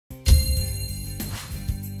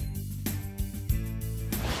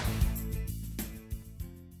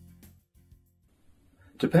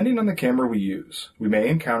Depending on the camera we use, we may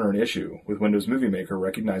encounter an issue with Windows Movie Maker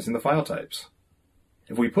recognizing the file types.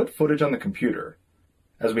 If we put footage on the computer,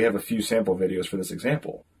 as we have a few sample videos for this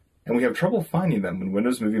example, and we have trouble finding them when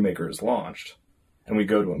Windows Movie Maker is launched, and we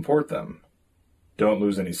go to import them, don't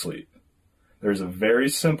lose any sleep. There is a very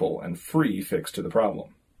simple and free fix to the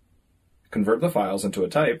problem. Convert the files into a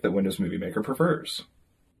type that Windows Movie Maker prefers.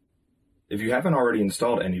 If you haven't already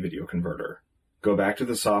installed AnyVideo Converter, go back to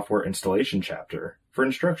the software installation chapter for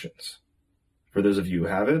instructions. For those of you who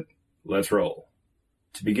have it, let's roll.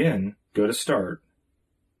 To begin, go to Start,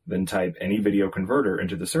 then type AnyVideo Converter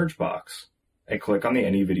into the search box, and click on the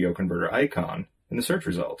AnyVideo Converter icon in the search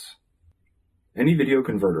results. AnyVideo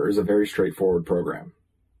Converter is a very straightforward program.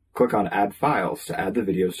 Click on Add Files to add the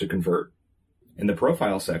videos to convert. In the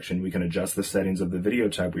Profile section, we can adjust the settings of the video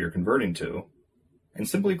type we are converting to, and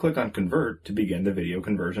simply click on Convert to begin the video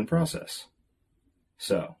conversion process.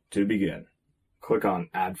 So, to begin, click on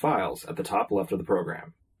Add Files at the top left of the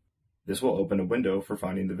program. This will open a window for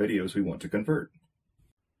finding the videos we want to convert.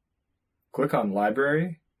 Click on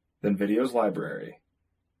Library, then Videos Library,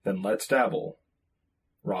 then Let's Dabble,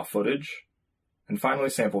 Raw Footage, and finally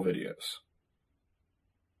Sample Videos,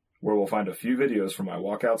 where we'll find a few videos from my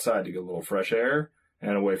walk outside to get a little fresh air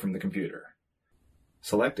and away from the computer.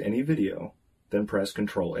 Select any video, then press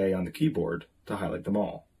Ctrl-A on the keyboard to highlight them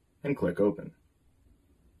all, and click Open.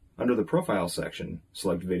 Under the Profile section,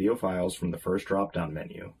 select Video Files from the first drop-down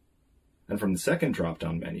menu, and from the second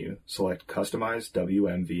drop-down menu, select Customize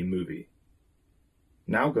WMV Movie.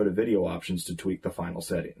 Now go to Video Options to tweak the final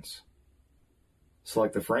settings.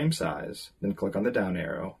 Select the frame size, then click on the down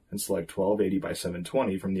arrow and select 1280 by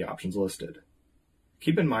 720 from the options listed.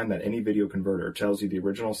 Keep in mind that AnyVideo Converter tells you the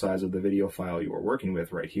original size of the video file you are working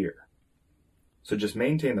with right here. So just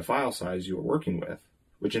maintain the file size you are working with,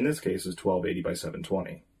 which in this case is 1280 by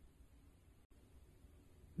 720.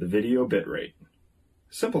 The video bitrate.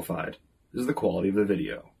 Simplified is the quality of the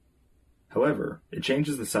video. However, it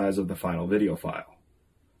changes the size of the final video file.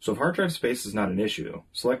 So if hard drive space is not an issue,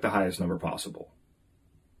 select the highest number possible.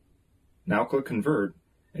 Now click Convert,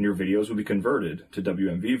 and your videos will be converted to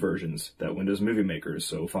WMV versions that Windows Movie Maker is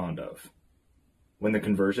so fond of. When the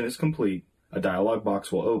conversion is complete, a dialog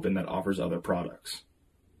box will open that offers other products.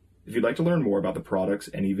 If you'd like to learn more about the products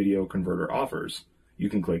AnyVideo Converter offers, you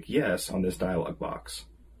can click Yes on this dialog box.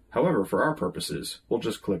 However, for our purposes, we'll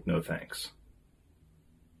just click No Thanks.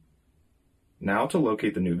 Now to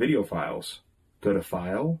locate the new video files, go to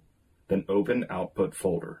File, then Open Output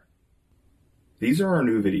Folder. These are our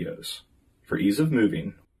new videos. For ease of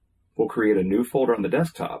moving, we'll create a new folder on the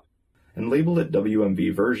desktop and label it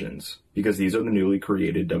WMV Versions because these are the newly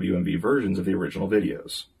created WMV versions of the original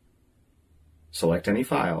videos. Select any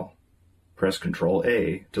file, press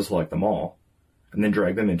Ctrl-A to select them all, and then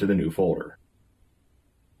drag them into the new folder.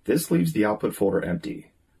 This leaves the output folder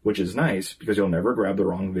empty, which is nice because you'll never grab the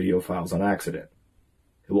wrong video files on accident.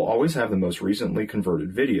 It will always have the most recently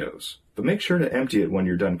converted videos, but make sure to empty it when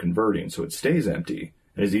you're done converting so it stays empty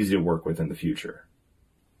and is easy to work with in the future.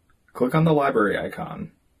 Click on the library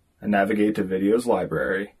icon and navigate to Videos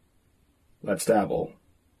Library, Let's Dabble,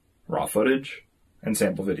 Raw Footage, and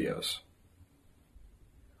Sample Videos.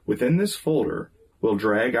 Within this folder, we'll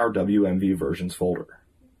drag our WMV Versions folder.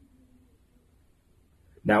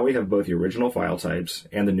 Now we have both the original file types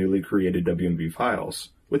and the newly created WMV files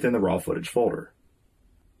within the Raw Footage folder.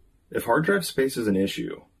 If hard drive space is an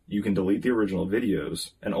issue, you can delete the original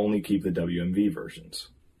videos and only keep the WMV versions.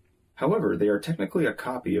 However, they are technically a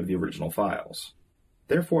copy of the original files.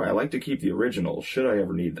 Therefore, I like to keep the originals should I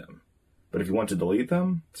ever need them. But if you want to delete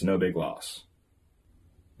them, it's no big loss.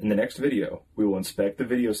 In the next video, we will inspect the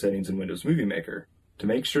video settings in Windows Movie Maker to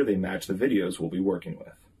make sure they match the videos we'll be working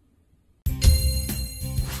with.